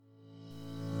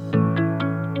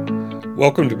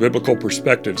Welcome to Biblical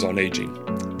Perspectives on Aging,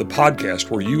 the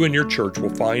podcast where you and your church will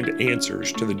find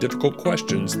answers to the difficult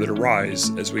questions that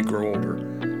arise as we grow older.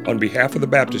 On behalf of the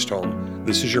Baptist Home,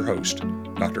 this is your host,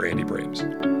 Dr. Andy Brams.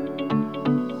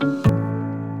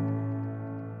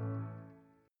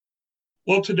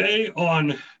 Well, today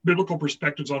on Biblical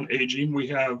Perspectives on Aging, we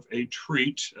have a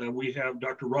treat. We have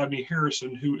Dr. Rodney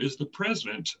Harrison, who is the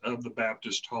president of the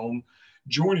Baptist Home,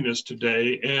 joining us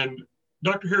today. And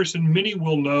Dr. Harrison, many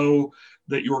will know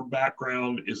that your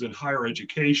background is in higher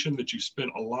education, that you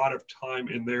spent a lot of time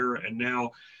in there, and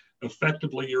now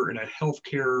effectively you're in a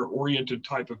healthcare-oriented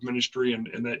type of ministry,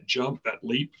 and that jump, that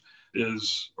leap,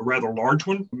 is a rather large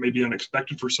one, maybe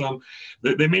unexpected for some.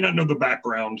 They may not know the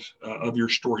background of your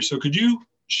story. So could you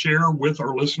share with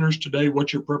our listeners today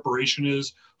what your preparation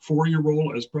is for your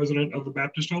role as president of the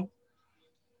Baptist Home?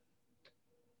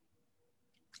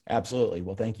 Absolutely.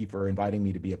 Well, thank you for inviting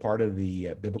me to be a part of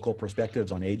the Biblical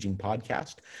Perspectives on Aging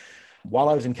podcast. While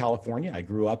I was in California, I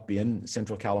grew up in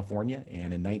Central California,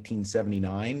 and in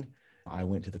 1979, I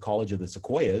went to the College of the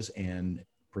Sequoias and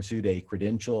pursued a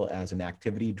credential as an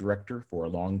activity director for a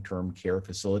long-term care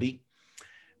facility.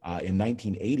 In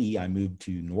 1980, I moved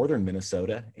to northern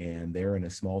Minnesota, and there in a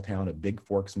small town of Big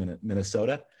Forks,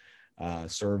 Minnesota,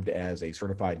 served as a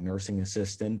certified nursing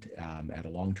assistant at a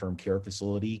long-term care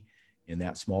facility in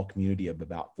that small community of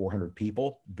about 400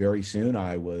 people. Very soon,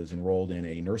 I was enrolled in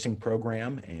a nursing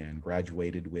program and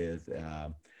graduated with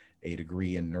a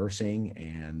degree in nursing,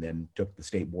 and then took the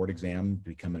state board exam to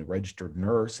become a registered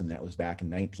nurse, and that was back in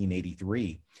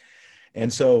 1983.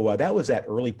 And so that was that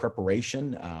early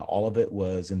preparation. All of it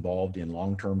was involved in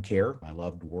long-term care. I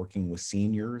loved working with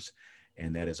seniors,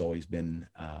 and that has always been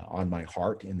on my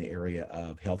heart in the area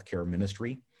of healthcare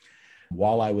ministry.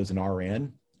 While I was an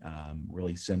RN,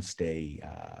 really sensed a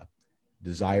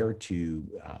desire to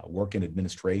work in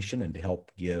administration and to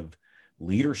help give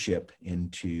leadership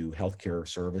into healthcare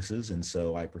services. And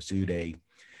so I pursued a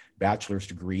bachelor's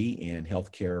degree in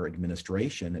healthcare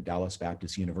administration at Dallas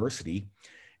Baptist University.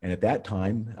 And at that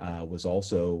time was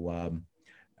also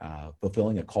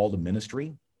fulfilling a call to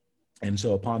ministry. And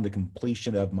so upon the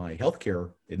completion of my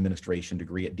healthcare administration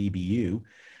degree at DBU,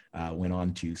 went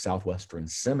on to Southwestern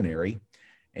Seminary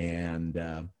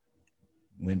and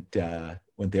went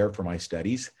there for my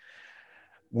studies.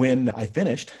 When I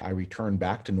finished, I returned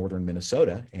back to northern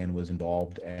Minnesota and was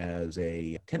involved as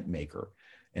a tent maker.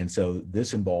 And so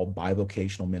this involved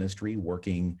bivocational ministry,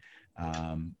 working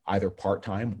either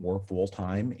part-time or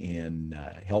full-time in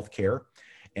healthcare.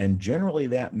 And generally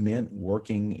that meant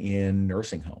working in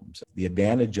nursing homes. The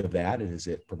advantage of that is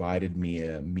it provided me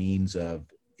a means of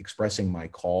expressing my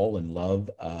call and love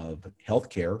of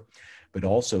healthcare, but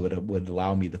also it would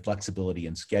allow me the flexibility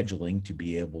in scheduling to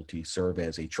be able to serve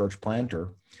as a church planter.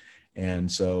 And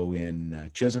so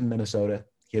in Chisholm, Minnesota,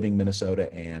 Hibbing,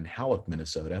 Minnesota, and Hallock,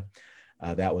 Minnesota,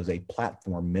 that was a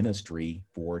platform ministry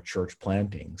for church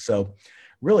planting. So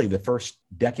really the first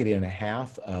decade and a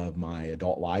half of my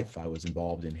adult life, I was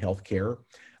involved in healthcare,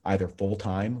 either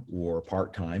full-time or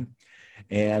part-time.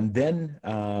 And then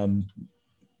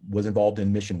was involved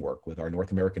in mission work with our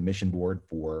North American Mission Board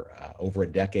for over a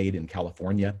decade in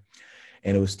California.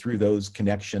 And it was through those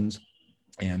connections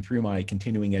and through my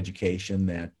continuing education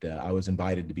that I was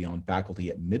invited to be on faculty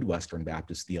at Midwestern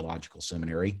Baptist Theological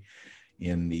Seminary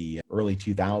in the early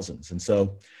 2000s. And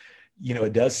so, you know,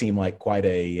 it does seem like quite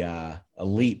a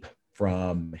leap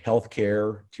from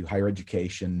healthcare to higher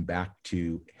education back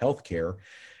to healthcare.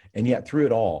 And yet through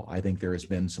it all, I think there has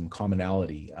been some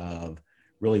commonality of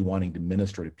really wanting to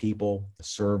minister to people,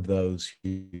 serve those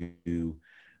who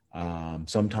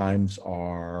sometimes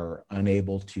are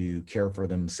unable to care for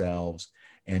themselves,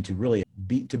 and to really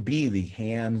be the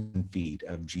hands and feet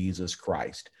of Jesus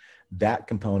Christ. That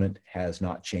component has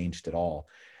not changed at all.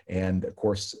 And of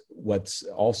course, what's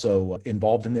also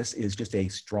involved in this is just a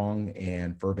strong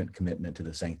and fervent commitment to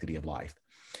the sanctity of life.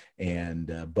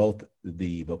 And both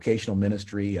the vocational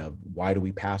ministry of why do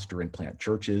we pastor and plant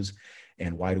churches,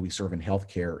 and why do we serve in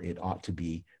healthcare? It ought to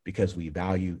be because we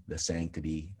value the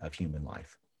sanctity of human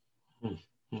life.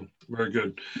 Very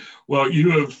good. Well, you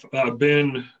have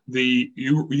been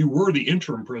you were the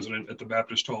interim president at the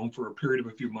Baptist Home for a period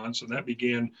of a few months, and that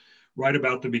began right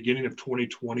about the beginning of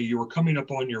 2020. You were coming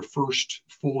up on your first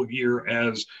full year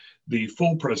as the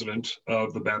full president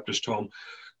of the Baptist Home.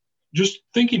 Just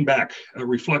thinking back,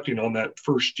 reflecting on that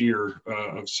first year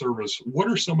of service, what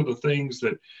are some of the things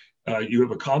that you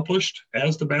have accomplished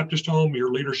as the Baptist Home,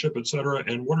 your leadership, et cetera,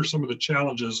 and what are some of the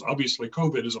challenges? Obviously,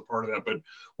 COVID is a part of that, but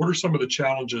what are some of the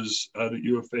challenges that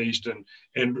you have faced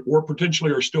and or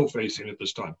potentially are still facing at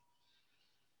this time?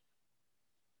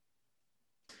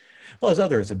 Well, as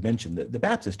others have mentioned, the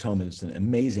Baptist Home is an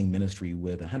amazing ministry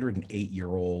with a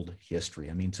 108-year-old history.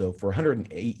 I mean, so for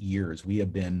 108 years, we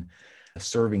have been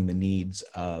serving the needs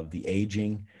of the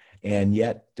aging. And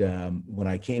yet, when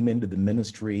I came into the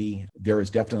ministry, there is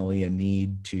definitely a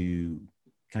need to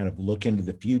kind of look into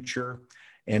the future.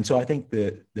 And so I think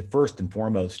the first and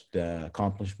foremost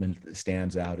accomplishment that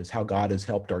stands out is how God has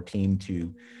helped our team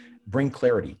to bring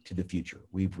clarity to the future.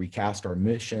 We've recast our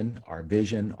mission, our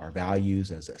vision, our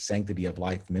values as a sanctity of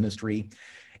life ministry.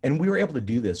 And we were able to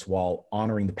do this while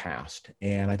honoring the past.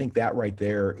 And I think that right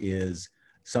there is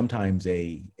sometimes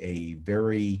a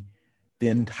very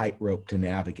thin tightrope to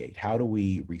navigate. How do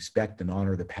we respect and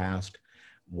honor the past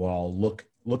while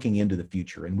looking into the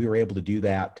future? And we were able to do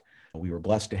that. We were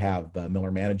blessed to have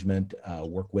Miller Management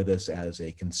work with us as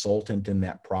a consultant in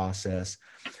that process.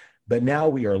 But now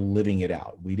we are living it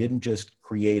out. We didn't just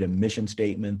create a mission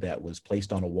statement that was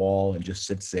placed on a wall and just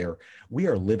sits there. We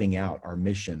are living out our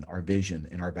mission, our vision,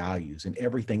 and our values in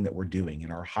everything that we're doing,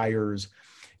 in our hires,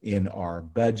 in our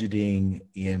budgeting,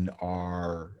 in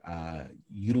our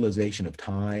utilization of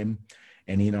time,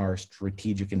 and in our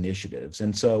strategic initiatives.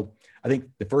 And so I think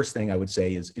the first thing I would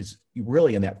say is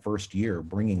really in that first year,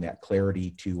 bringing that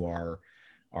clarity to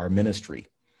our ministry.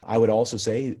 I would also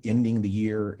say ending the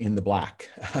year in the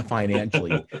black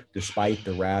financially, despite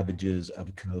the ravages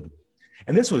of COVID.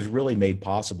 And this was really made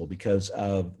possible because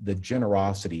of the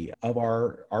generosity of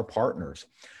our partners.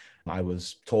 I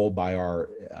was told by our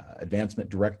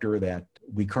advancement director that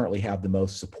we currently have the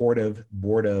most supportive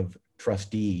board of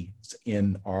trustees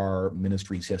in our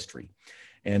ministry's history.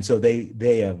 And so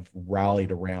they have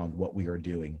rallied around what we are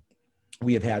doing.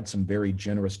 We have had some very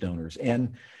generous donors.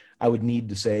 And I would need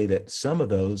to say that some of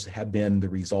those have been the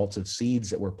results of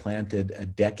seeds that were planted a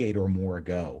decade or more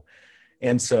ago.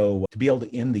 And so to be able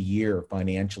to end the year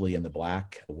financially in the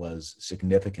black was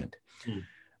significant.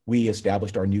 We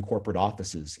established our new corporate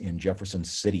offices in Jefferson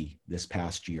City this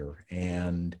past year.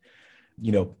 And,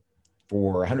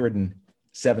 for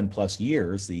 107 plus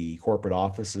years, the corporate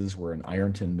offices were in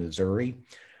Ironton, Missouri,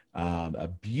 a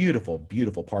beautiful,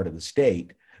 beautiful part of the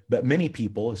state. But many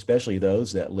people, especially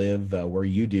those that live where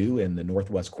you do in the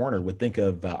northwest corner, would think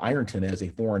of Ironton as a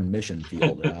foreign mission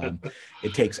field.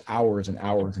 It takes hours and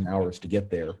hours and hours to get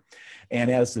there. And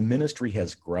as the ministry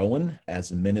has grown, as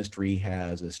the ministry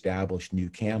has established new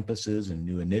campuses and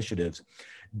new initiatives,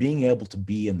 being able to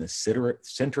be in the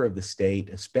center of the state,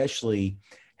 especially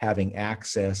having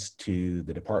access to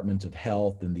the departments of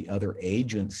health and the other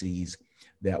agencies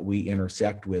that we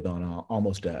intersect with on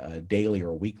almost a daily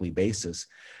or weekly basis,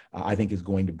 I think is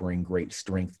going to bring great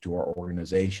strength to our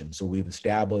organization. So we've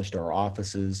established our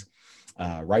offices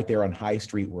right there on High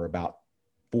Street. We're about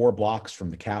 4 blocks from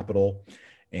the Capitol,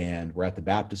 and we're at the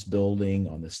Baptist Building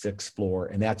on the 6th floor.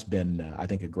 And that's been, I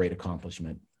think, a great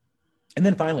accomplishment. And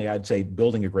then finally, I'd say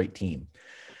building a great team.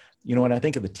 When I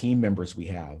think of the team members we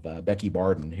have, Becky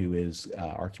Barden, who is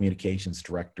our communications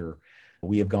director,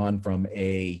 we have gone from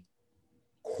a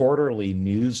quarterly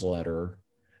newsletter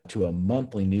to a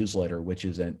monthly newsletter, which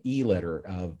is an e-letter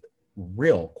of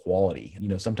real quality.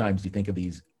 Sometimes you think of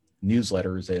these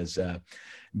newsletters as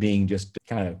being just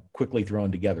kind of quickly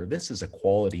thrown together. This is a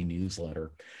quality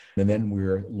newsletter. And then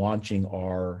we're launching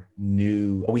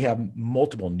we have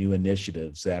multiple new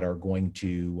initiatives that are going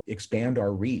to expand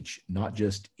our reach, not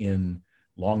just in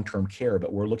long-term care,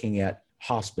 but we're looking at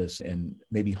hospice and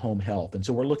maybe home health. And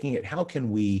so we're looking at how can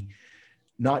we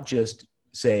not just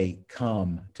say,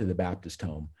 come to the Baptist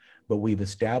Home, but we've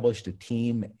established a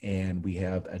team and we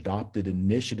have adopted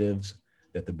initiatives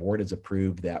that the board has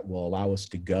approved that will allow us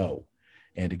to go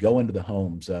into the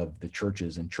homes of the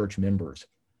churches and church members.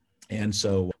 And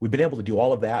so we've been able to do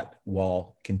all of that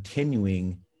while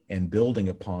continuing and building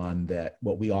upon that,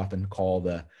 what we often call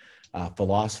the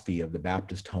philosophy of the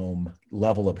Baptist Home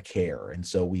level of care. And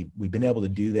so we've been able to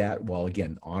do that while,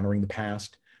 again, honoring the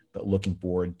past, but looking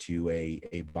forward to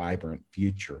a vibrant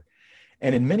future.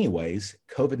 And in many ways,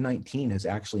 COVID-19 has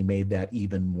actually made that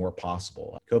even more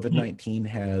possible. COVID-19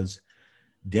 has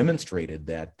demonstrated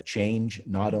that change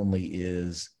not only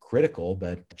is critical,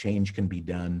 but change can be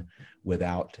done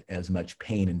without as much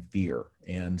pain and fear.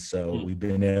 And so we've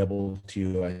been able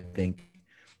to, I think,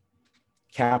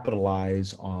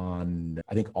 capitalize on,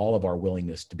 I think, all of our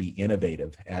willingness to be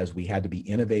innovative. As we had to be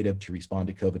innovative to respond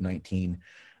to COVID-19,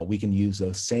 we can use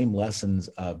those same lessons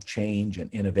of change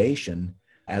and innovation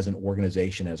as an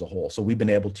organization as a whole. So we've been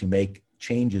able to make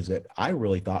changes that I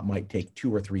really thought might take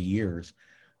 2 or 3 years,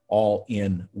 all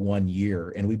in 1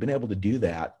 year. And we've been able to do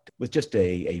that with just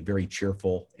a very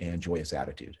cheerful and joyous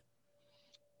attitude.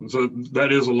 So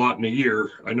that is a lot in a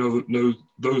year. I know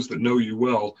those that know you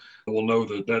well will know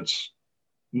that that's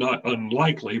not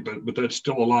unlikely, but that's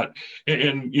still a lot.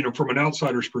 And from an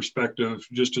outsider's perspective,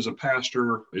 just as a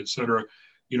pastor, et cetera,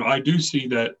 I do see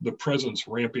that the presence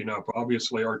ramping up.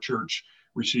 Obviously, our church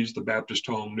receives the Baptist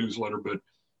Home newsletter, but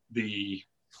the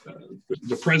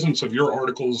the presence of your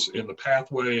articles in the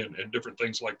pathway and different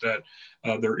things like that,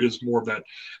 there is more of that.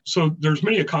 So there's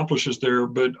many accomplishes there,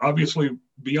 but obviously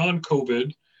beyond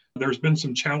COVID, there's been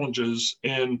some challenges.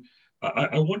 And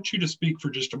I want you to speak for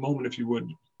just a moment, if you would,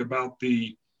 about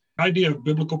the idea of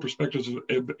biblical perspectives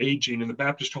of aging and the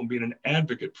Baptist Home being an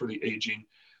advocate for the aging.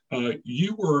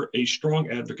 You were a strong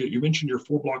advocate. You mentioned you're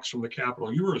 4 blocks from the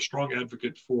Capitol. You were a strong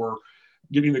advocate for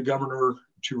getting the governor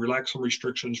to relax some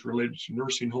restrictions related to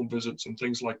nursing home visits and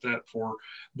things like that for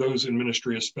those in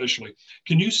ministry especially.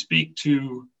 Can you speak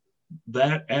to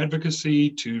that advocacy,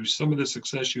 to some of the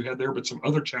success you had there, but some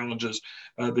other challenges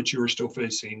that you are still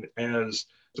facing as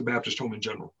the Baptist Home in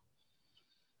general?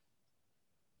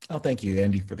 Oh, thank you,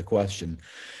 Andy, for the question.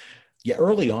 Yeah,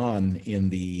 early on in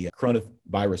the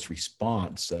coronavirus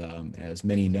response, as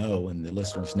many know and the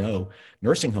listeners know,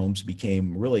 nursing homes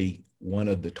became really one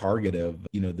of the target of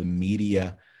the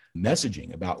media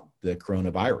messaging about the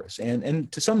coronavirus,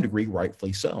 and to some degree,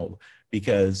 rightfully so,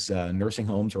 because nursing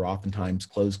homes are oftentimes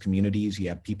closed communities. You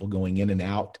have people going in and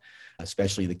out,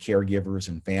 especially the caregivers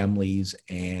and families,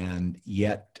 and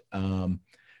yet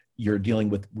you're dealing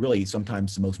with really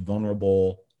sometimes the most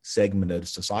vulnerable segment of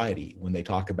society. When they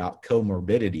talk about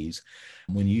comorbidities,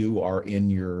 when you are in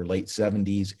your late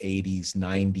 70s, 80s,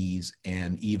 90s,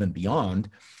 and even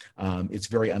beyond, it's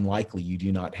very unlikely you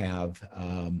do not have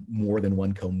more than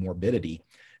one comorbidity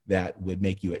that would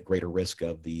make you at greater risk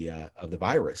of the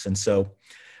virus. And so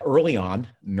early on,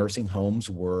 nursing homes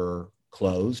were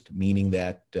closed, meaning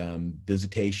that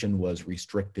visitation was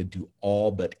restricted to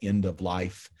all but end of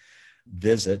life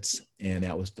visits, and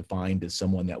that was defined as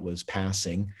someone that was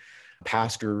passing.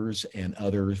 Pastors and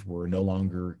others were no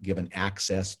longer given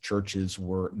access. Churches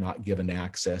were not given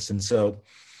access. And so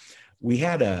we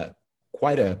had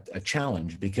quite a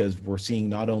challenge, because we're seeing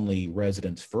not only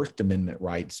residents' First Amendment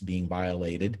rights being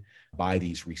violated by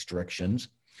these restrictions,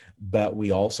 but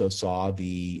we also saw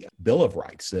the Bill of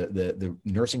Rights, the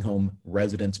Nursing Home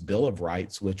Residents' Bill of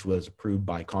Rights, which was approved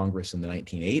by Congress in the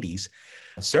 1980s.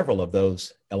 Several of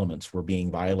those elements were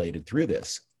being violated through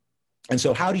this. And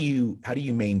so how do you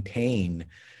maintain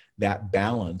that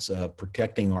balance of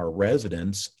protecting our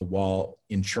residents while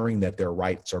ensuring that their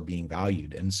rights are being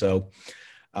valued? And so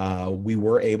we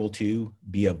were able to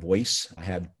be a voice. I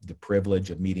had the privilege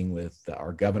of meeting with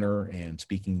our governor and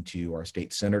speaking to our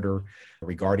state senator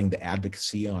regarding the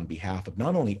advocacy on behalf of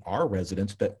not only our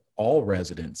residents, but all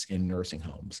residents in nursing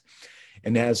homes.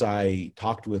 And as I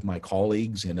talked with my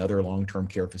colleagues in other long-term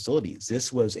care facilities,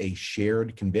 this was a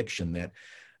shared conviction that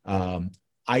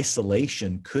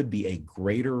isolation could be a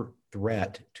greater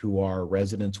threat to our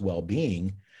residents'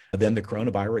 well-being than the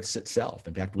coronavirus itself.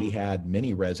 In fact, we had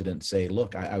many residents say,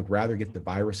 look, I would rather get the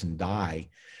virus and die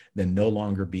than no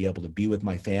longer be able to be with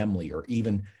my family or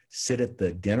even sit at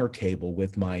the dinner table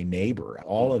with my neighbor.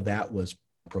 All of that was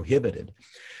prohibited.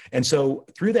 And so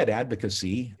through that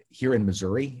advocacy here in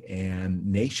Missouri and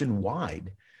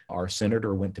nationwide, our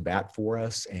senator went to bat for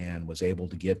us and was able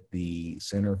to get the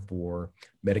Center for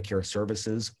Medicare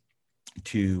Services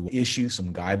to issue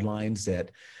some guidelines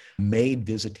that made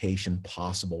visitation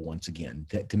possible once again,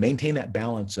 to maintain that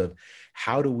balance of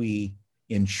how do we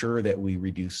ensure that we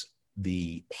reduce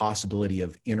the possibility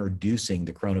of introducing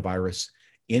the coronavirus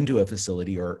into a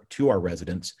facility or to our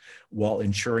residents while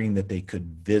ensuring that they could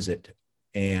visit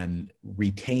and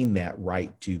retain that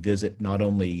right to visit not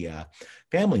only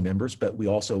family members, but we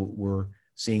also were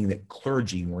seeing that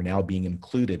clergy were now being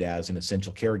included as an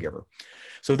essential caregiver.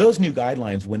 So those new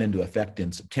guidelines went into effect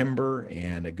in September,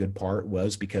 and a good part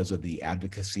was because of the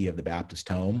advocacy of the Baptist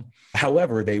Home.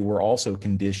 However, they were also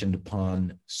conditioned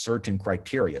upon certain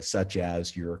criteria, such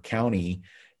as your county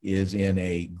is in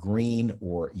a green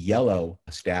or yellow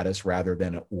status rather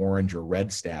than an orange or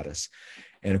red status.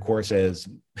 And of course, as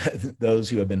those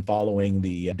who have been following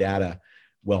the data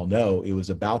well know, it was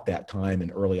about that time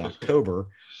in early October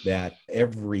that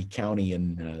every county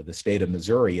in the state of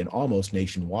Missouri and almost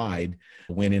nationwide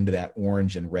went into that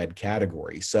orange and red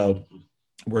category. So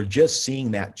we're just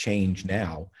seeing that change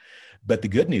now. But the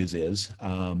good news is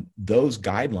those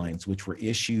guidelines, which were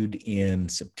issued in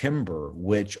September,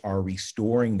 which are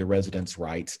restoring the residents'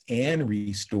 rights and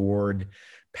restored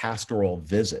pastoral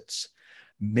visits,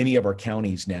 many of our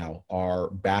counties now are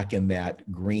back in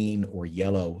that green or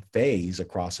yellow phase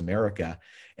across America,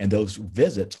 and those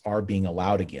visits are being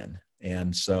allowed again.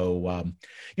 And so,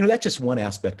 that's just one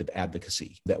aspect of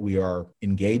advocacy that we are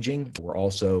engaging. We're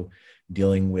also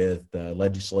dealing with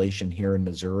legislation here in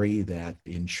Missouri that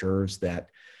ensures that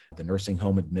the nursing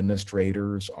home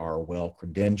administrators are well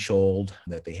credentialed,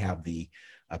 that they have the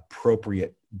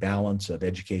appropriate balance of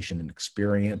education and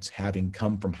experience. Having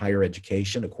come from higher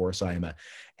education, of course, I am an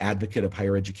advocate of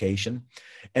higher education.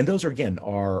 And those are, again,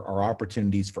 are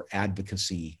opportunities for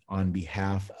advocacy on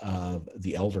behalf of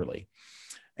the elderly.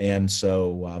 And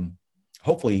so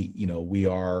hopefully, we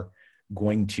are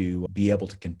going to be able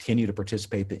to continue to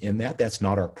participate in that. That's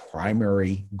not our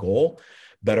primary goal,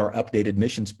 but our updated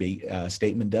mission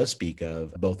statement does speak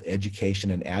of both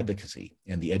education and advocacy.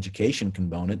 And the education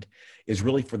component is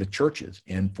really for the churches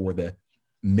and for the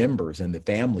members and the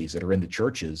families that are in the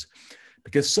churches,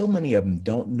 because so many of them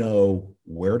don't know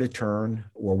where to turn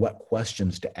or what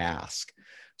questions to ask.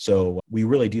 So we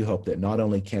really do hope that not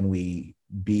only can we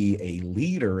be a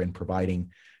leader in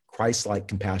providing Christ-like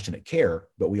compassionate care,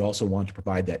 but we also want to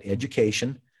provide that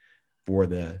education for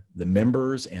the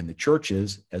members and the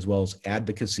churches, as well as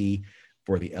advocacy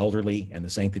for the elderly and the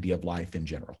sanctity of life in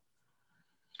general.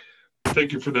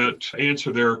 Thank you for that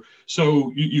answer there.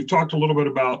 So you've talked a little bit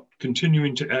about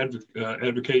continuing to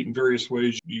advocate in various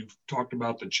ways. You've talked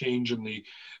about the change in the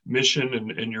mission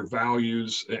and your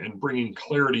values and bringing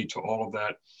clarity to all of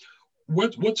that.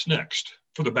 What's next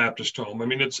for the Baptist Home? I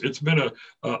mean, it's been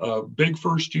a big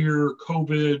first year,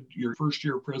 COVID, your first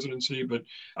year of presidency, but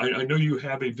I know you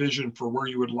have a vision for where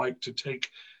you would like to take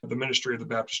the ministry of the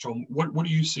Baptist Home. What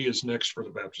do you see as next for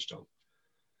the Baptist Home?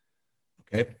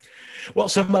 Okay. Well,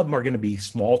 some of them are going to be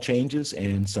small changes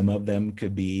and some of them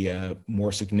could be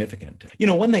more significant.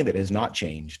 One thing that has not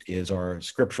changed is our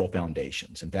scriptural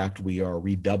foundations. In fact, we're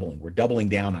doubling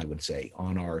down, I would say,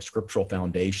 on our scriptural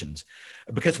foundations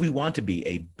because we want to be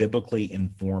a biblically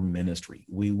informed ministry.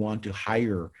 We want to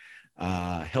hire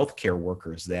healthcare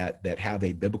workers that have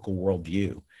a biblical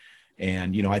worldview.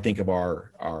 And, I think of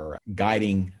our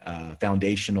guiding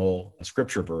foundational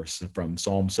scripture verse from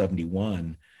Psalm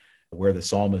 71, where the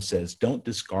psalmist says, "Don't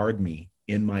discard me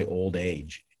in my old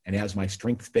age, and as my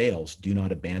strength fails, do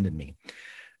not abandon me."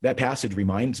 That passage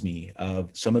reminds me of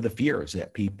some of the fears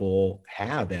that people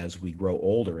have as we grow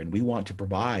older, and we want to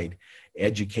provide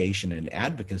education and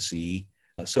advocacy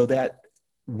so that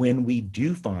when we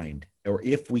do find, or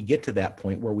if we get to that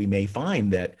point where we may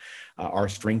find that our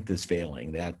strength is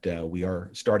failing, that we are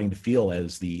starting to feel,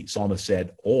 as the psalmist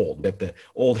said, old, that the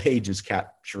old age is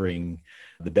capturing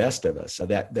the best of us, so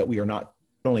that we are not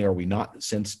only are we not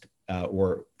sensed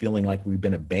or feeling like we've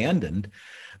been abandoned,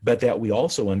 but that we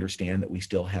also understand that we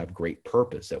still have great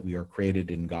purpose, that we are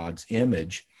created in God's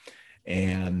image,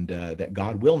 and that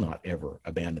God will not ever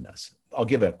abandon us. I'll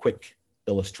give a quick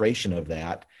illustration of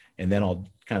that, and then I'll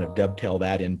kind of dovetail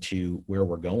that into where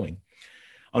we're going.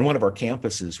 On one of our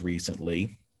campuses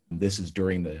recently, this is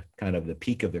during the kind of the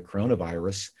peak of the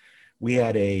coronavirus, we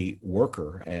had a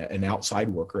worker, an outside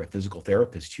worker, a physical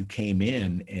therapist, who came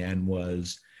in and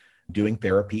was doing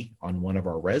therapy on one of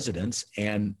our residents.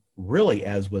 And really,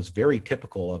 as was very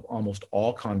typical of almost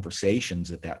all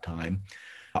conversations at that time,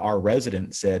 our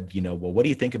resident said, well, what do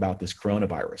you think about this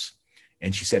coronavirus?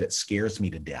 And she said, "It scares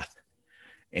me to death."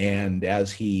 And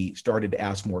as he started to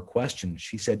ask more questions,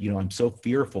 she said, "I'm so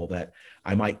fearful that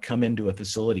I might come into a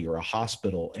facility or a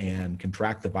hospital and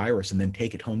contract the virus and then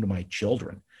take it home to my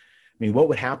children. I mean, what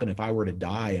would happen if I were to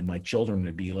die and my children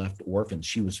would be left orphans?"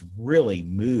 She was really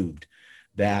moved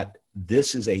that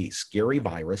this is a scary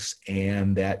virus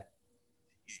and that,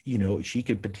 she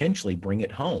could potentially bring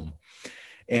it home.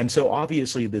 And so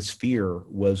obviously this fear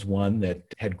was one that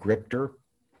had gripped her.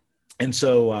 And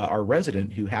so our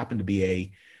resident, who happened to be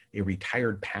a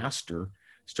retired pastor,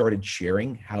 started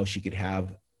sharing how she could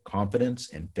have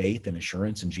confidence and faith and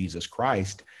assurance in Jesus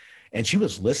Christ. And she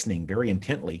was listening very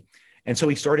intently. And so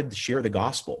he started to share the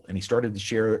gospel, and he started to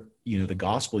share, the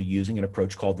gospel using an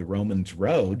approach called the Romans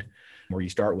Road, where you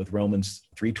start with Romans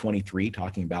 3:23,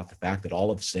 talking about the fact that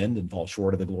all have sinned and fall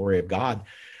short of the glory of God.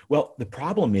 Well, the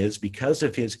problem is, because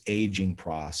of his aging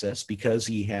process, because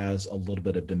he has a little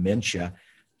bit of dementia,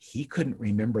 he couldn't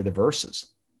remember the verses.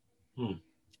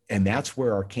 And that's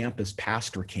where our campus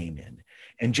pastor came in.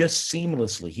 And just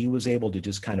seamlessly, he was able to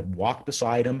just kind of walk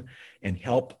beside him and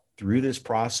help through this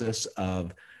process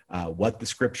of what the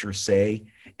scriptures say.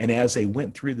 And as they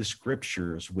went through the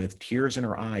scriptures with tears in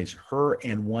her eyes, her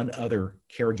and one other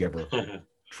caregiver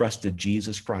trusted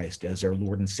Jesus Christ as their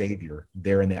Lord and Savior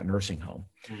there in that nursing home.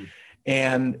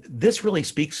 And this really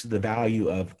speaks to the value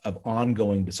of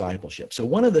ongoing discipleship. So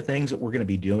one of the things that we're going to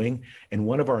be doing, and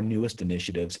one of our newest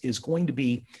initiatives, is going to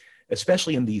be,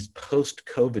 especially in these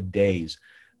post-COVID days,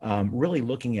 really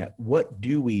looking at what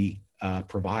do we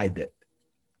provide that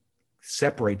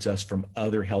separates us from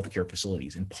other healthcare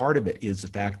facilities. And part of it is the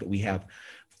fact that we have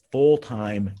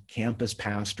full-time campus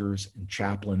pastors and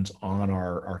chaplains on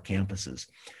our campuses.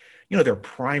 Their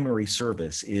primary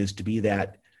service is to be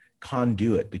that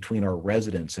conduit between our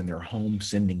residents and their home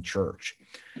sending church.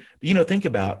 But, think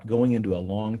about going into a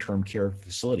long-term care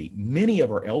facility. Many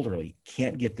of our elderly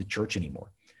can't get to church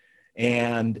anymore.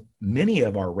 And many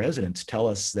of our residents tell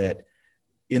us that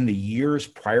in the years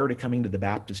prior to coming to the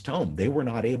Baptist home, they were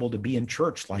not able to be in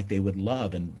church like they would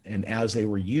love and as they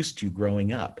were used to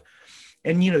growing up.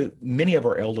 And, many of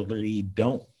our elderly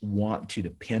don't want to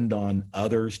depend on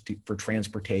others for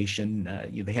transportation.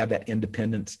 They have that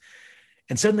independence.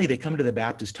 And suddenly they come to the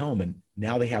Baptist home and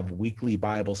now they have weekly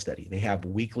Bible study. They have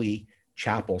weekly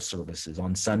chapel services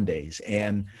on Sundays,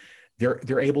 and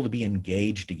they're able to be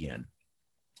engaged again.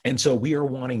 And so we are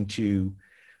wanting to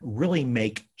really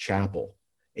make chapel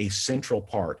a central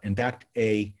part, in fact,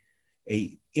 a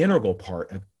integral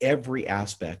part of every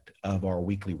aspect of our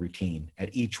weekly routine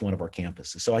at each one of our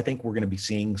campuses. So I think we're going to be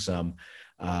seeing some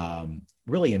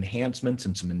really enhancements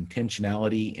and some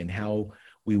intentionality in how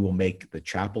we will make the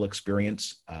chapel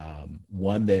experience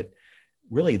one that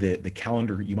really the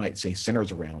calendar, you might say,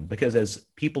 centers around. Because as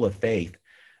people of faith,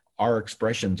 our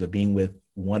expressions of being with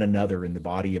one another in the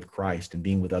body of Christ and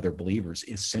being with other believers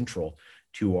is central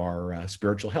to our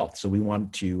spiritual health. So we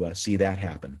want to see that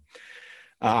happen.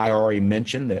 I already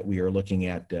mentioned that we are looking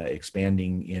at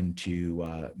expanding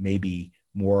into maybe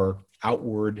more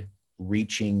outward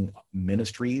reaching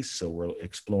ministries. So we're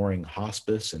exploring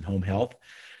hospice and home health.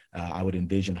 I would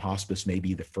envision hospice may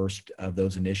be the first of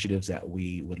those initiatives that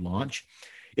we would launch.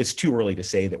 It's too early to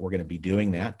say that we're going to be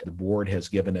doing that. The board has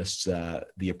given us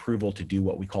the approval to do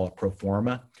what we call a pro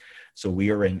forma. So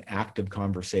we are in active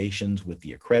conversations with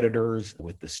the accreditors,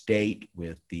 with the state,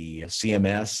 with the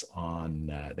CMS on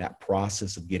that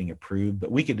process of getting approved.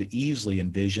 But we could easily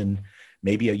envision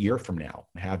maybe a year from now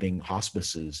having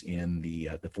hospices in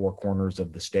the four corners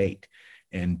of the state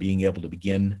and being able to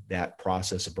begin that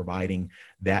process of providing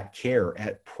that care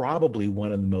at probably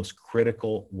one of the most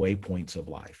critical waypoints of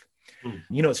life.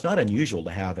 It's not unusual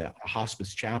to have a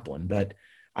hospice chaplain, but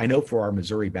I know for our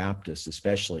Missouri Baptists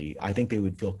especially, I think they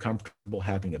would feel comfortable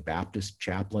having a Baptist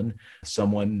chaplain,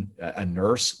 someone, a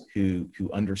nurse who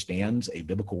understands a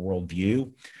biblical worldview,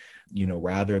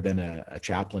 rather than a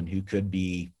chaplain who could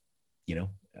be,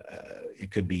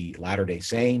 it could be Latter-day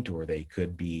Saint, or they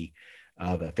could be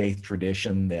of a faith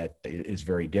tradition that is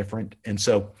very different. And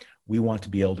so we want to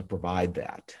be able to provide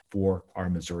that for our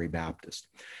Missouri Baptist.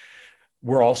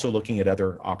 We're also looking at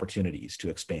other opportunities to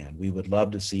expand. We would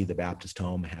love to see the Baptist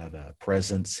home have a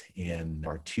presence in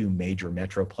our two major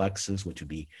metroplexes, which would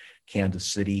be Kansas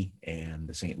City and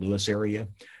the St. Louis area.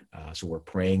 So we're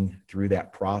praying through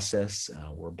that process.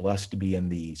 We're blessed to be in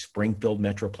the Springfield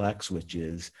metroplex, which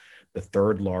is the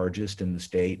third largest in the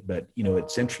state. But,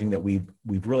 it's interesting that we've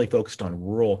really focused on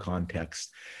rural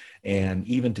contexts. And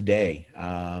even today,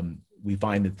 we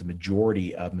find that the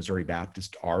majority of Missouri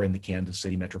Baptists are in the Kansas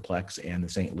City metroplex and the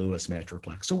St. Louis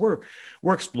metroplex. So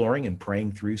we're exploring and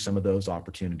praying through some of those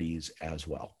opportunities as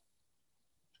well.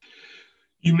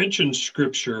 You mentioned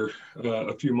scripture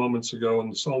a few moments ago,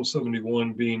 and Psalm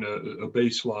 71 being a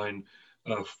baseline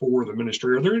for the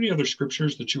ministry. Are there any other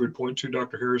scriptures that you would point to,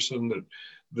 Dr. Harrison,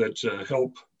 that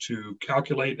help to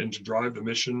calculate and to drive the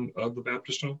mission of the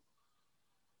Baptist home?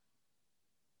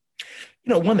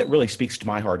 One that really speaks to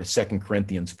my heart is 2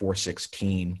 Corinthians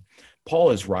 4:16. Paul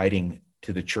is writing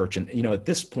to the church, and at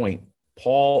this point,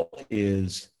 Paul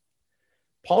is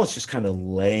just kind of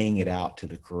laying it out to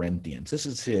the Corinthians. This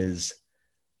is his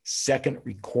second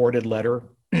recorded letter.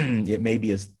 It may be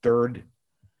his third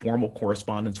formal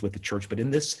correspondence with the church, but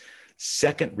in this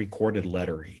second recorded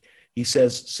letter, he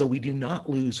says, "So we do not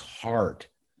lose heart,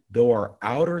 though our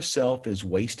outer self is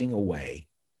wasting away.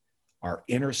 Our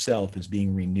inner self is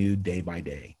being renewed day by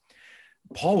day."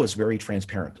 Paul was very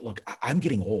transparent. Look, I'm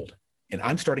getting old and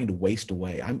I'm starting to waste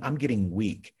away. I'm getting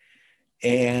weak.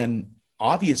 And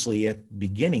obviously at the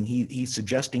beginning, he's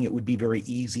suggesting it would be very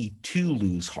easy to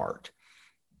lose heart,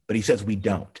 but he says we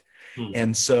don't.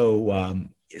 And so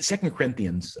 2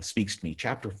 Corinthians speaks to me.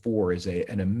 Chapter 4 is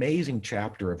an amazing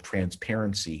chapter of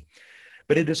transparency,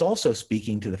 but it is also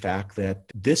speaking to the fact that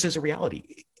this is a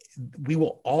reality. We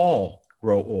will all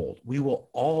grow old. We will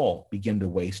all begin to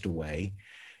waste away.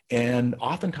 And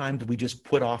oftentimes we just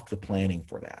put off the planning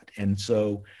for that. And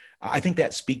so I think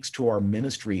that speaks to our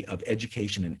ministry of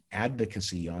education and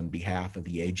advocacy on behalf of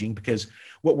the aging, because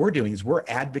what we're doing is we're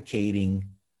advocating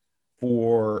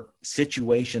for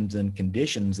situations and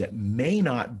conditions that may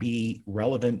not be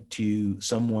relevant to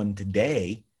someone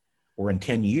today or in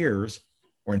 10 years,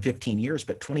 or in 15 years,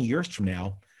 but 20 years from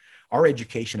now, our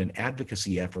education and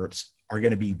advocacy efforts are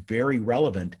going to be very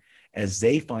relevant as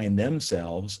they find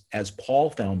themselves, as Paul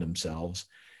found himself,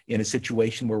 in a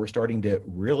situation where we're starting to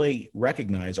really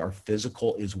recognize our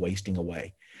physical is wasting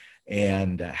away.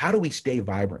 And how do we stay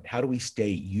vibrant? How do we stay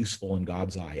useful in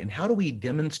God's eye? And how do we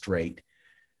demonstrate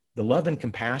the love and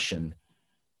compassion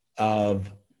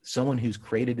of someone who's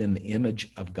created in the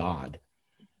image of God?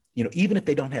 You know, even if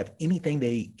they don't have anything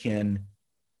they can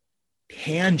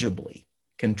tangibly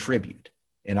contribute.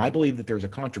 And I believe that there's a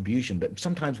contribution, but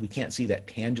sometimes we can't see that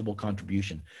tangible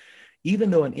contribution.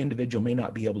 Even though an individual may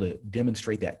not be able to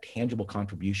demonstrate that tangible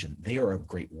contribution, they are of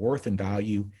great worth and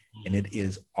value, and it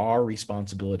is our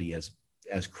responsibility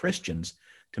as Christians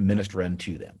to minister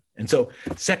unto them. And so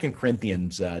 2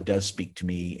 Corinthians does speak to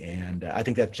me, and I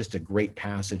think that's just a great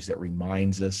passage that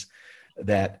reminds us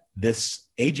that this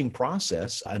aging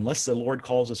process, unless the Lord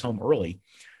calls us home early,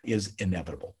 is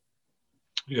inevitable.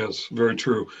 Yes, very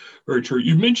true. Very true.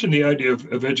 You mentioned the idea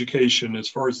of education as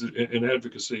far as in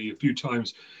advocacy a few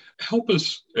times. Help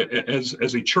us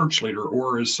as a church leader,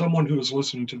 or as someone who is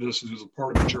listening to this who's a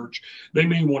part of the church. They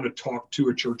may want to talk to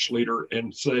a church leader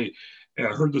and say, I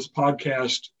heard this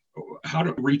podcast. How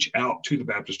to reach out to the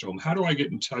Baptist Home? How do I get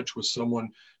in touch with someone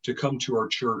to come to our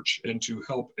church and to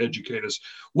help educate us?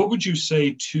 What would you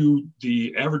say to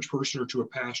the average person or to a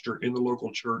pastor in the local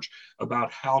church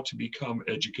about how to become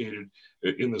educated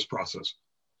in this process?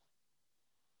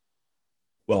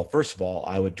 Well, first of all,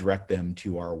 I would direct them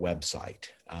to our website.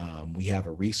 We have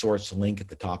a resource link at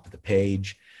the top of the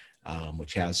page,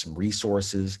 which has some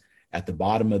resources. At the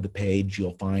bottom of the page,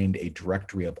 you'll find a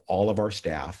directory of all of our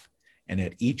staff. And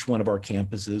at each one of our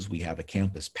campuses, we have a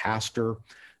campus pastor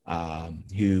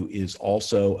who is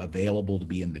also available to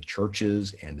be in the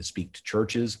churches and to speak to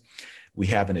churches. We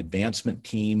have an advancement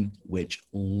team which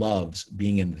loves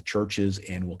being in the churches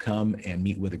and will come and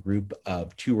meet with a group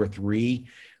of 2 or 3,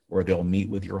 or they'll meet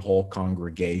with your whole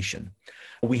congregation.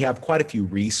 We have quite a few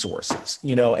resources,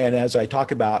 you know, and as I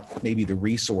talk about maybe the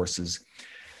resources,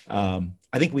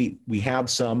 I think we have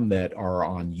some that are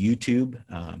on YouTube.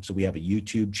 So we have a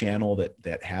YouTube channel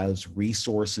that has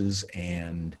resources,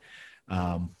 and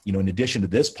you know, in addition to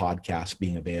this podcast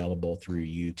being available through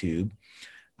YouTube,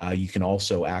 you can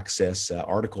also access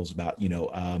articles about, you know,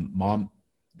 mom,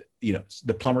 you know,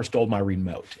 the plumber stole my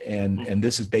remote, and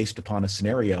this is based upon a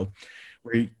scenario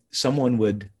where someone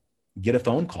would get a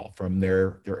phone call from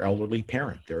their elderly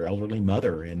parent, their elderly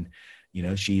mother, and you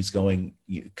know, she's going,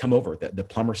 come over, the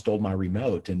plumber stole my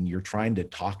remote, and you're trying to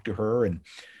talk to her. And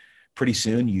pretty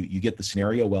soon you get the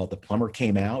scenario, well, the plumber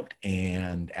came out,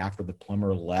 and after the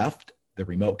plumber left, the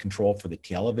remote control for the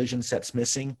television set's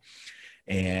missing.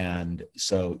 And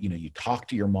so, you know, you talk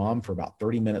to your mom for about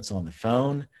 30 minutes on the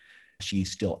phone.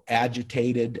 She's still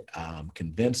agitated,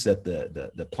 convinced that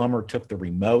the plumber took the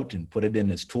remote and put it in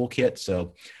his toolkit.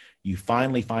 So you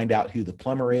finally find out who the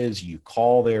plumber is. You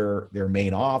call their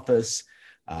main office.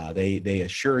 They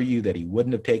assure you that he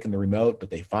wouldn't have taken the remote,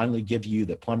 but they finally give you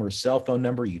the plumber's cell phone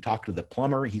number. You talk to the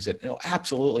plumber. He said, no,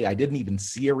 absolutely. I didn't even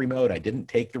see a remote. I didn't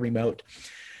take the remote.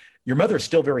 Your mother is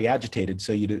still very agitated.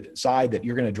 So you decide that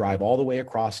you're going to drive all the way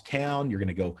across town. You're going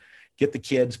to go get the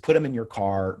kids, put them in your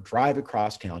car, drive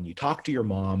across town. You talk to your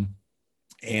mom,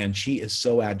 and she is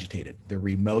so agitated. The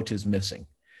remote is missing.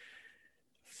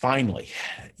 Finally,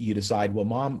 you decide, well,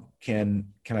 Mom, can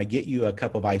I get you a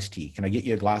cup of iced tea? Can I get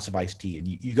you a glass of iced tea? And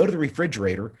you go to the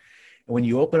refrigerator, and when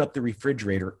you open up the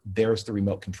refrigerator, there's the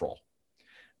remote control.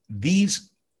 These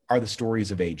are the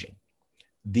stories of aging.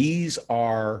 These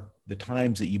are the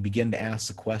times that you begin to ask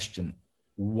the question,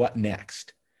 what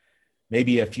next?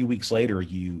 Maybe a few weeks later,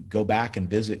 you go back and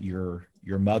visit your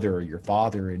mother or your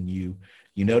father, and you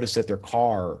notice that their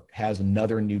car has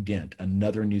another new dent,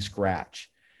 another new scratch.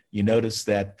 You notice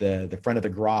that the front of the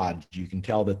garage, you can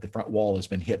tell that the front wall has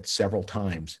been hit several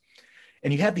times.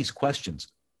 And you have these questions.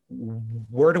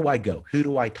 Where do I go? Who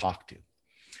do I talk to?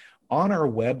 On our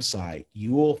website,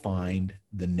 you will find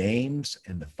the names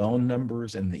and the phone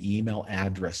numbers and the email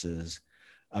addresses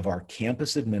of our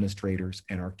campus administrators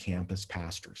and our campus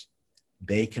pastors.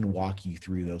 They can walk you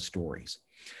through those stories.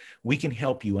 We can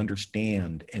help you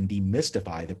understand and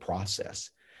demystify the process.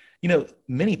 You know,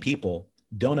 many people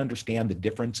don't understand the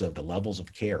difference of the levels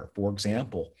of care. For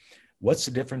example, what's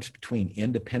the difference between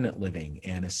independent living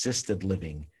and assisted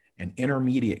living and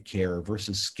intermediate care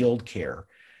versus skilled care?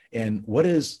 And what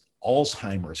is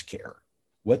Alzheimer's care?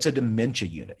 What's a dementia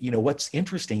unit? You know, what's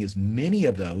interesting is many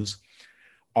of those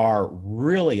are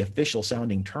really official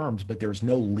sounding terms, but there's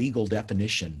no legal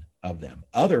definition of them.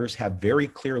 Others have very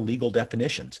clear legal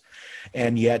definitions.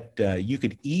 And yet you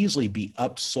could easily be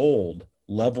upsold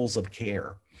levels of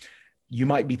care. You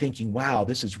might be thinking, wow,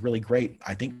 this is really great.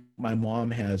 I think my mom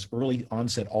has early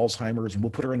onset Alzheimer's and we'll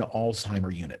put her in an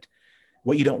Alzheimer unit.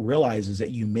 What you don't realize is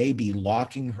that you may be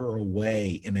locking her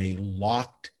away in a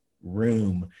locked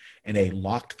room in a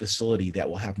locked facility that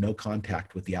will have no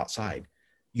contact with the outside.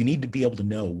 You need to be able to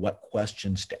know what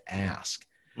questions to ask.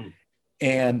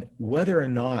 And whether or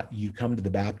not you come to the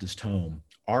Baptist home,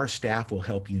 our staff will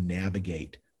help you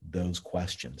navigate those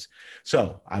questions.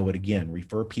 So I would again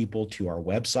refer people to our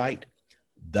website,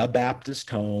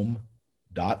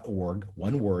 thebaptisthome.org,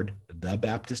 one word,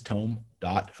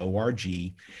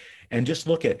 thebaptisthome.org, and just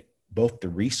look at both the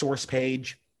resource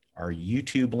page, our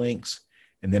YouTube links,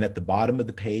 and then at the bottom of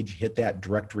the page, hit that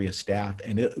directory of staff,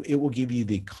 and it will give you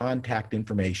the contact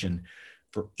information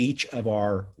for each of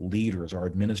our leaders, our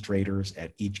administrators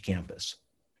at each campus.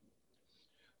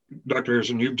 Dr.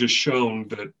 Harrison, you've just shown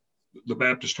that the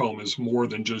Baptist home is more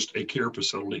than just a care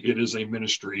facility. It is a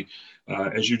ministry,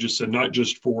 as you just said, not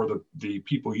just for the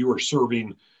people you are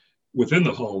serving within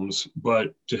the homes,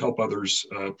 but to help others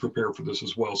prepare for this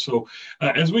as well. So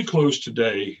as we close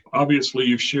today, obviously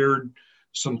you've shared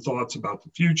some thoughts about the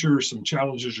future, some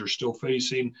challenges you're still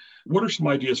facing. What are some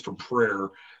ideas for prayer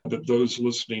that those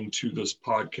listening to this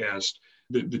podcast,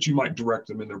 that you might direct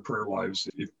them in their prayer lives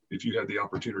if you had the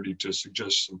opportunity to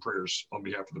suggest some prayers on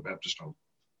behalf of the Baptist home?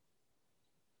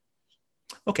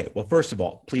 Okay, well, first of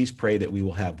all, please pray that we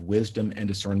will have wisdom and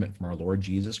discernment from our Lord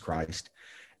Jesus Christ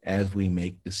as we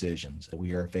make decisions.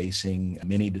 We are facing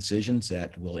many decisions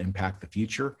that will impact the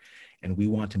future, and we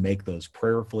want to make those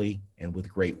prayerfully and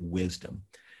with great wisdom.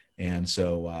 And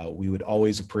so we would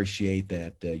always appreciate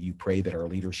that you pray that our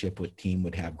leadership team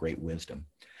would have great wisdom.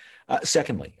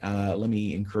 Secondly, let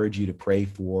me encourage you to pray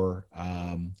for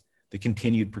the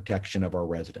continued protection of our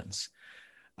residents.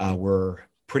 We're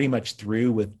pretty much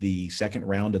through with the second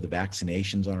round of the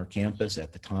vaccinations on our campus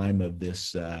at the time of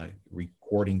this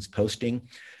recording's posting.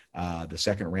 The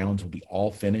second rounds will be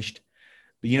all finished.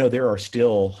 But, there are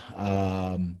still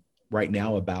right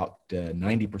now about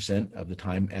 90% of the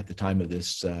time at the time of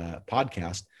this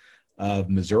podcast of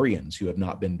Missourians who have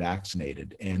not been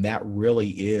vaccinated. And that really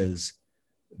is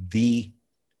the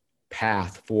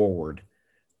path forward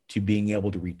to being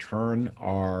able to return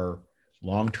our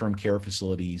long-term care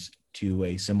facilities to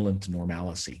a semblance of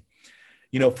normalcy.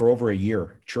 For over a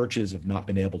year, churches have not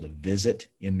been able to visit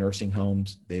in nursing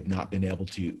homes. We haven't been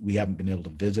able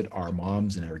to visit our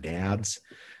moms and our dads.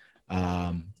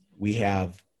 We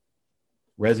have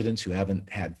residents who haven't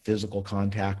had physical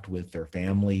contact with their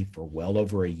family for well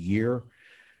over a year.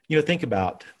 Think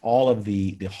about all of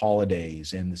the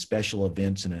holidays and the special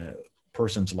events in a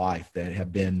person's life that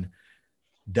have been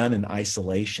done in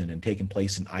isolation and taken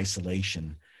place in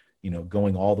isolation,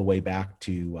 going all the way back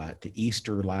to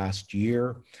Easter last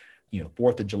year,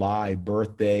 4th of July,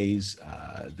 birthdays,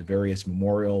 the various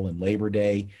Memorial and Labor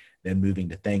Day, then moving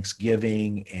to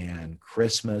Thanksgiving and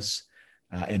Christmas,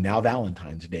 and now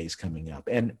Valentine's Day is coming up.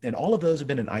 And all of those have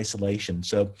been in isolation.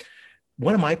 So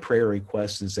one of my prayer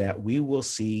requests is that we will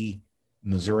see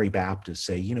Missouri Baptists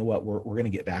say, you know what, we're going to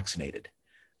get vaccinated.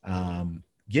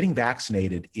 Getting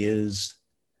vaccinated is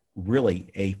really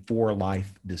a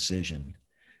for-life decision.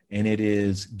 And it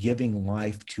is giving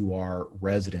life to our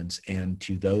residents and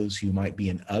to those who might be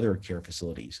in other care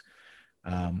facilities.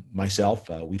 Myself,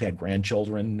 we've had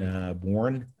grandchildren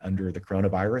born under the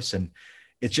coronavirus, and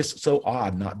it's just so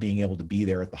odd not being able to be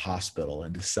there at the hospital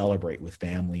and to celebrate with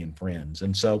family and friends.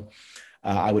 And so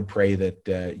I would pray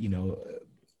that,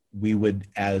 we would,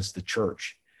 as the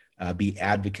church, be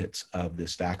advocates of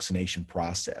this vaccination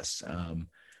process,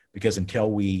 because until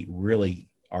we really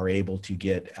are able to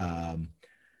get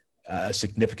a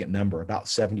significant number, about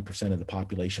 70% of the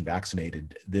population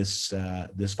vaccinated, this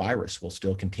virus will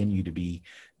still continue to be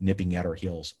nipping at our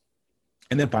heels.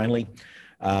 And then finally,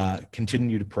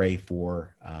 continue to pray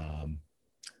for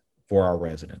our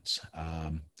residents.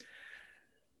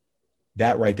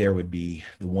 That right there would be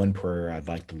the one prayer I'd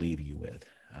like to leave you with.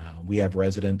 We have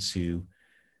residents who,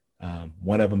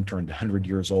 one of them turned 100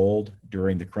 years old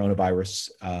during the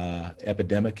coronavirus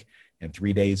epidemic, and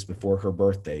 3 days before her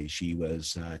birthday, she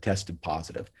was tested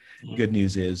positive. Mm-hmm. Good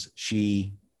news is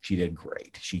she did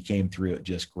great. She came through it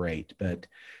just great. But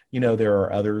there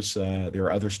are others. There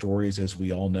are other stories, as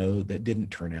we all know, that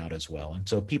didn't turn out as well. And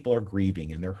so people are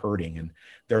grieving and they're hurting and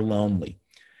they're lonely.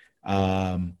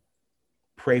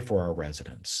 Pray for our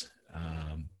residents.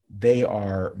 They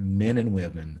are men and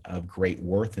women of great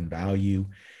worth and value.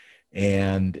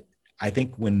 And I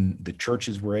think when the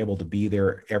churches were able to be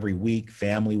there every week,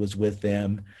 family was with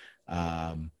them.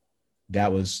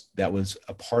 That was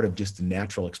a part of just the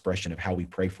natural expression of how we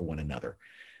pray for one another.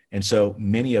 And so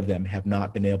many of them have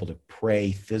not been able to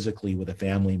pray physically with a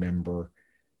family member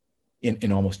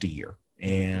in almost a year.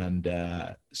 And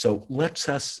so let's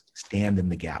us stand in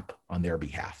the gap on their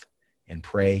behalf and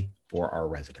pray for our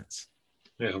residents.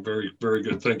 Yeah, very, very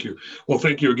good. Thank you. Well,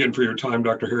 thank you again for your time,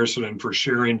 Dr. Harrison, and for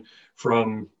sharing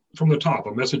from the top,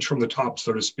 a message from the top,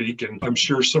 so to speak. And I'm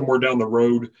sure somewhere down the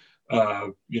road,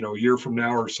 a year from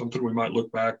now or something, we might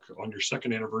look back on your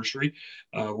second anniversary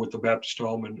with the Baptist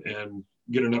Home and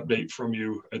get an update from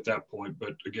you at that point.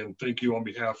 But again, thank you on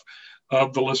behalf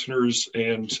of the listeners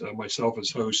and myself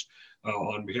as host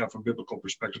on behalf of Biblical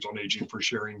Perspectives on Aging for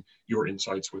sharing your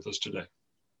insights with us today.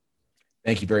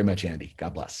 Thank you very much, Andy.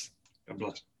 God bless. God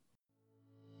bless.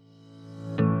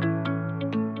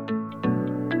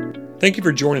 Thank you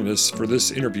for joining us for this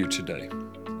interview today.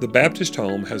 The Baptist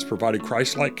Home has provided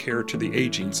Christ-like care to the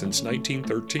aging since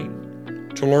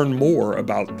 1913. To learn more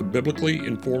about the biblically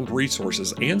informed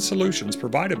resources and solutions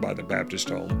provided by the Baptist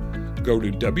Home, go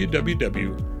to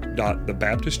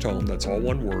www.thebaptisthome, that's all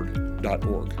one word,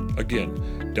 .org. Again,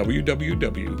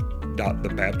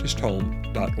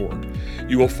 www.thebaptisthome.org.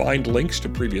 You will find links to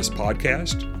previous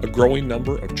podcasts, a growing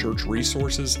number of church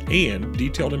resources, and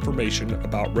detailed information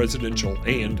about residential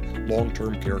and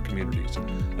long-term care communities.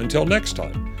 Until next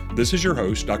time, this is your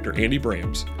host, Dr. Andy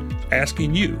Brams,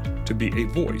 asking you to be a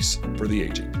voice for the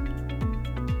aging.